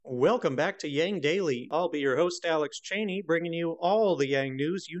Welcome back to Yang Daily. I'll be your host, Alex Cheney, bringing you all the Yang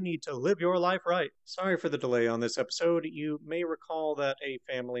news you need to live your life right. Sorry for the delay on this episode. You may recall that a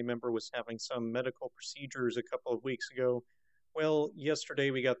family member was having some medical procedures a couple of weeks ago. Well, yesterday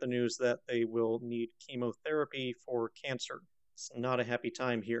we got the news that they will need chemotherapy for cancer. It's not a happy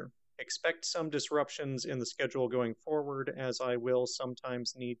time here. Expect some disruptions in the schedule going forward, as I will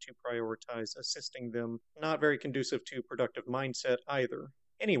sometimes need to prioritize assisting them. Not very conducive to productive mindset either.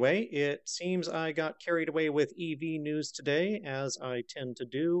 Anyway, it seems I got carried away with EV news today, as I tend to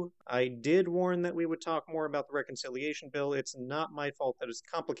do. I did warn that we would talk more about the reconciliation bill. It's not my fault that it's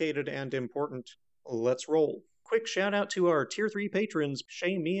complicated and important. Let's roll. Quick shout out to our Tier 3 patrons,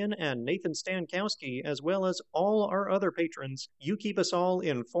 Shay Meehan and Nathan Stankowski, as well as all our other patrons. You keep us all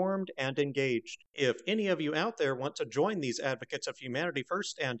informed and engaged. If any of you out there want to join these advocates of humanity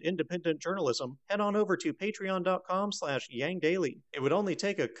first and independent journalism, head on over to patreon.com/yangdaily. It would only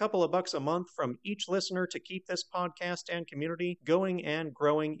take a couple of bucks a month from each listener to keep this podcast and community going and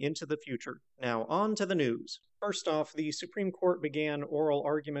growing into the future. Now on to the news. First off, the Supreme Court began oral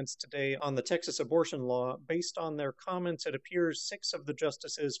arguments today on the Texas abortion law. Based on their comments, it appears 6 of the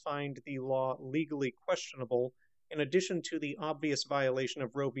justices find the law legally questionable. In addition to the obvious violation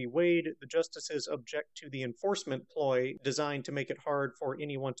of Roe v. Wade, the justices object to the enforcement ploy designed to make it hard for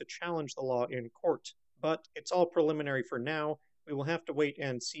anyone to challenge the law in court. But it's all preliminary for now. We will have to wait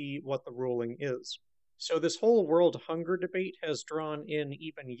and see what the ruling is. So this whole world hunger debate has drawn in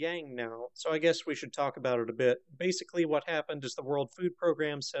even Yang now, so I guess we should talk about it a bit. Basically what happened is the World Food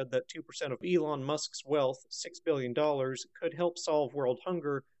Program said that 2% of Elon Musk's wealth, $6 billion, could help solve world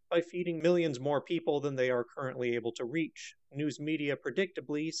hunger by feeding millions more people than they are currently able to reach. News media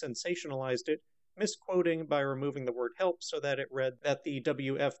predictably sensationalized it, misquoting by removing the word help so that it read that the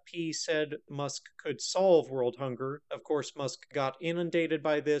WFP said Musk could solve world hunger. Of course, Musk got inundated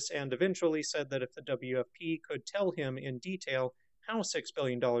by this and eventually said that if the WFP could tell him in detail how $6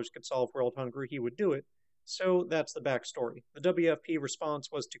 billion could solve world hunger, he would do it. So that's the backstory. The WFP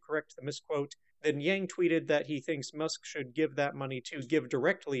response was to correct the misquote. Then Yang tweeted that he thinks Musk should give that money to Give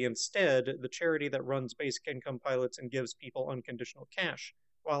Directly instead, the charity that runs basic income pilots and gives people unconditional cash.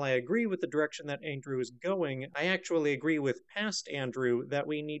 While I agree with the direction that Andrew is going, I actually agree with past Andrew that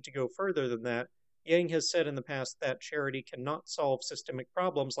we need to go further than that. Yang has said in the past that charity cannot solve systemic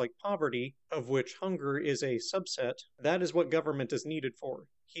problems like poverty, of which hunger is a subset. That is what government is needed for.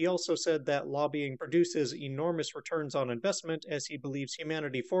 He also said that lobbying produces enormous returns on investment, as he believes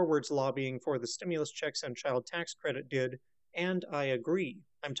Humanity Forward's lobbying for the stimulus checks and child tax credit did, and I agree.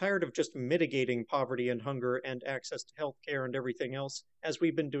 I'm tired of just mitigating poverty and hunger and access to healthcare and everything else, as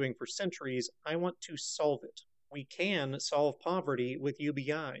we've been doing for centuries. I want to solve it. We can solve poverty with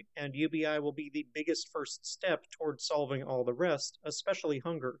UBI, and UBI will be the biggest first step towards solving all the rest, especially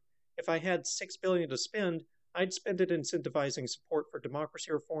hunger. If I had $6 billion to spend, I'd spend it incentivizing support for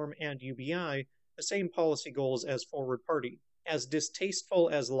democracy reform and UBI, the same policy goals as Forward Party. As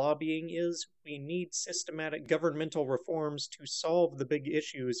distasteful as lobbying is, we need systematic governmental reforms to solve the big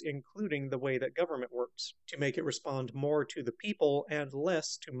issues, including the way that government works, to make it respond more to the people and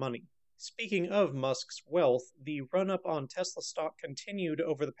less to money. Speaking of Musk's wealth, the run-up on Tesla stock continued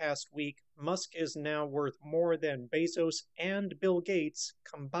over the past week. Musk is now worth more than Bezos and Bill Gates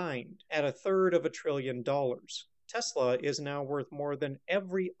combined, at $1/3 trillion. Tesla is now worth more than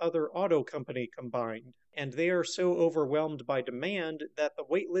every other auto company combined, and they are so overwhelmed by demand that the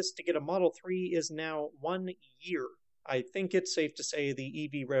wait list to get a Model 3 is now 1 year. I think it's safe to say the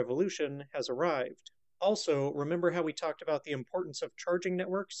EV revolution has arrived. Also, remember how we talked about the importance of charging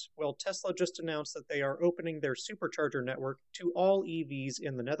networks? Well, Tesla just announced that they are opening their supercharger network to all EVs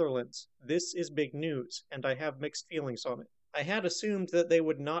in the Netherlands. This is big news, and I have mixed feelings on it. I had assumed that they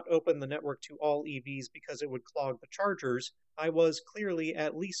would not open the network to all EVs because it would clog the chargers. I was clearly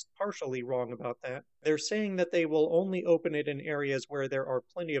at least partially wrong about that. They're saying that they will only open it in areas where there are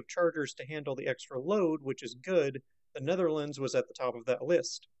plenty of chargers to handle the extra load, which is good. The Netherlands was at the top of that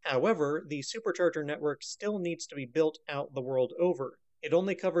list. However, the supercharger network still needs to be built out the world over. It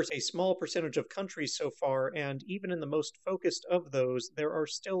only covers a small percentage of countries so far, and even in the most focused of those, there are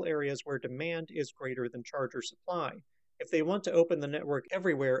still areas where demand is greater than charger supply. If they want to open the network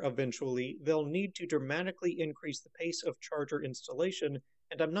everywhere eventually, they'll need to dramatically increase the pace of charger installation,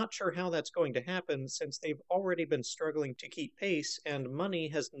 and I'm not sure how that's going to happen since they've already been struggling to keep pace, and money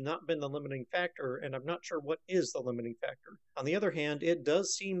has not been the limiting factor, and I'm not sure what is the limiting factor. On the other hand, it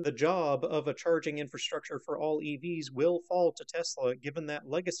does seem the job of a charging infrastructure for all EVs will fall to Tesla, given that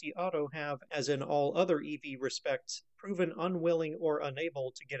legacy auto have, as in all other EV respects, proven unwilling or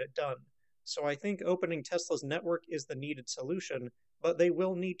unable to get it done. So I think opening Tesla's network is the needed solution, but they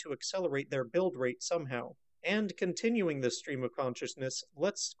will need to accelerate their build rate somehow. And continuing this stream of consciousness,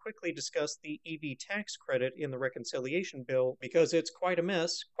 let's quickly discuss the EV tax credit in the reconciliation bill because it's quite a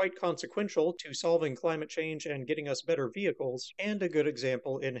mess, quite consequential to solving climate change and getting us better vehicles, and a good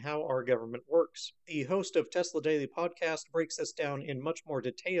example in how our government works. The host of Tesla Daily Podcast breaks this down in much more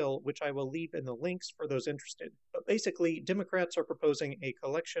detail, which I will leave in the links for those interested. But basically, Democrats are proposing a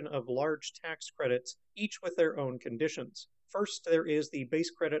collection of large tax credits, each with their own conditions. First, there is the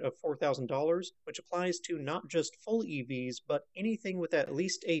base credit of $4,000, which applies to not just full EVs, but anything with at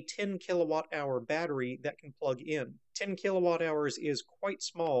least a 10 kilowatt hour battery that can plug in. 10 kilowatt hours is quite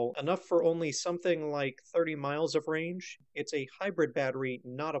small, enough for only something like 30 miles of range. It's a hybrid battery,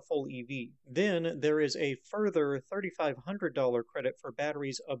 not a full EV. Then there is a further $3,500 credit for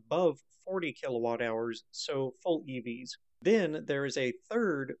batteries above 40 kilowatt hours, so full EVs. Then there is a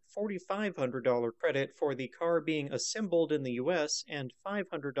third $4,500 credit for the car being assembled in the US and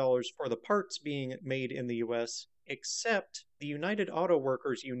 $500 for the parts being made in the US, except the United Auto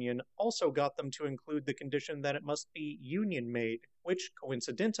Workers Union also got them to include the condition that it must be union made, which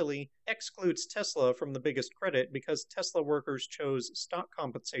coincidentally excludes Tesla from the biggest credit because Tesla workers chose stock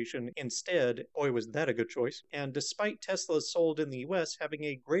compensation instead. Boy, was that a good choice. And despite Teslas sold in the US having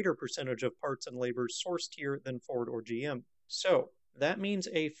a greater percentage of parts and labor sourced here than Ford or GM. So, that means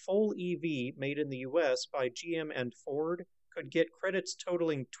a full EV made in the US by GM and Ford could get credits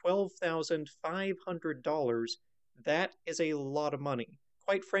totaling $12,500. That is a lot of money.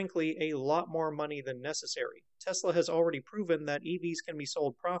 Quite frankly, a lot more money than necessary. Tesla has already proven that EVs can be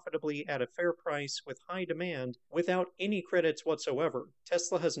sold profitably at a fair price with high demand without any credits whatsoever.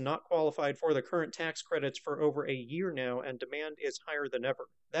 Tesla has not qualified for the current tax credits for over a year now, and demand is higher than ever.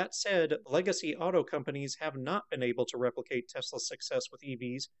 That said, legacy auto companies have not been able to replicate Tesla's success with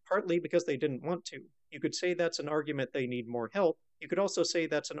EVs, partly because they didn't want to. You could say that's an argument they need more help. You could also say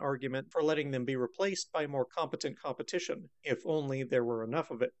that's an argument for letting them be replaced by more competent competition, if only there were enough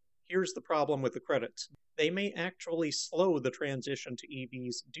of it. Here's the problem with the credits. They may actually slow the transition to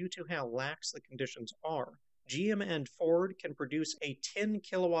EVs due to how lax the conditions are. GM and Ford can produce a 10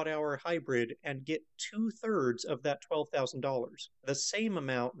 kilowatt hour hybrid and get 2/3 of that $12,000, the same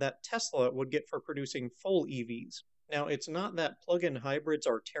amount that Tesla would get for producing full EVs. Now, it's not that plug-in hybrids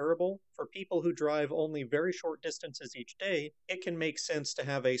are terrible. For people who drive only very short distances each day, it can make sense to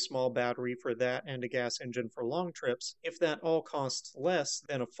have a small battery for that and a gas engine for long trips, if that all costs less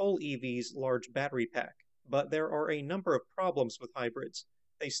than a full EV's large battery pack. But there are a number of problems with hybrids.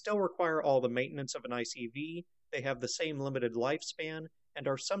 They still require all the maintenance of an ICE EV, they have the same limited lifespan, and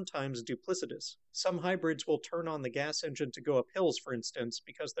are sometimes duplicitous. Some hybrids will turn on the gas engine to go up hills, for instance,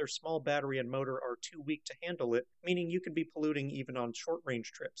 because their small battery and motor are too weak to handle it, meaning you could be polluting even on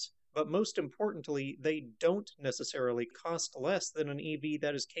short-range trips. But most importantly, they don't necessarily cost less than an EV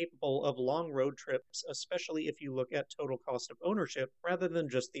that is capable of long road trips, especially if you look at total cost of ownership rather than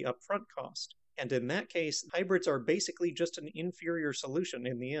just the upfront cost. And in that case, hybrids are basically just an inferior solution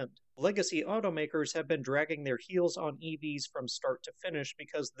in the end. Legacy automakers have been dragging their heels on EVs from start to finish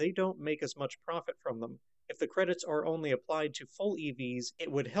because they don't make as much profit from them. If the credits are only applied to full EVs,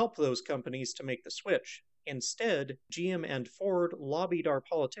 it would help those companies to make the switch. Instead, GM and Ford lobbied our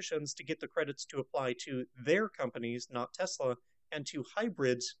politicians to get the credits to apply to their companies, not Tesla, and to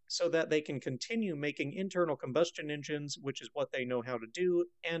hybrids so that they can continue making internal combustion engines, which is what they know how to do,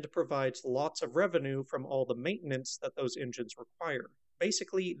 and provides lots of revenue from all the maintenance that those engines require.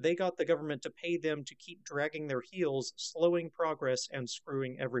 Basically, they got the government to pay them to keep dragging their heels, slowing progress, and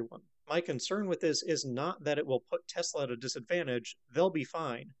screwing everyone. My concern with this is not that it will put Tesla at a disadvantage. They'll be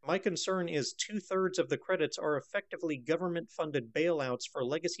fine. My concern is 2/3 of the credits are effectively government-funded bailouts for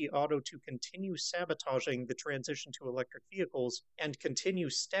legacy auto to continue sabotaging the transition to electric vehicles and continue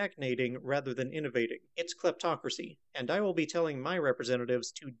stagnating rather than innovating. It's kleptocracy, and I will be telling my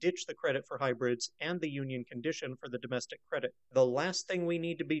representatives to ditch the credit for hybrids and the union condition for the domestic credit. The last thing we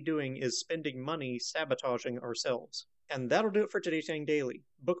need to be doing is spending money sabotaging ourselves. And that'll do it for today's Yang Daily.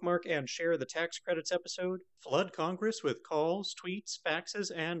 Bookmark and share the tax credits episode. Flood Congress with calls, tweets, faxes,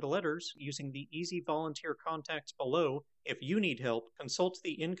 and letters using the easy volunteer contacts below. If you need help, consult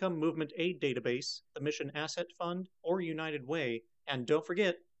the Income Movement Aid Database, the Mission Asset Fund, or United Way. And don't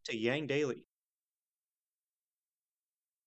forget to Yang Daily.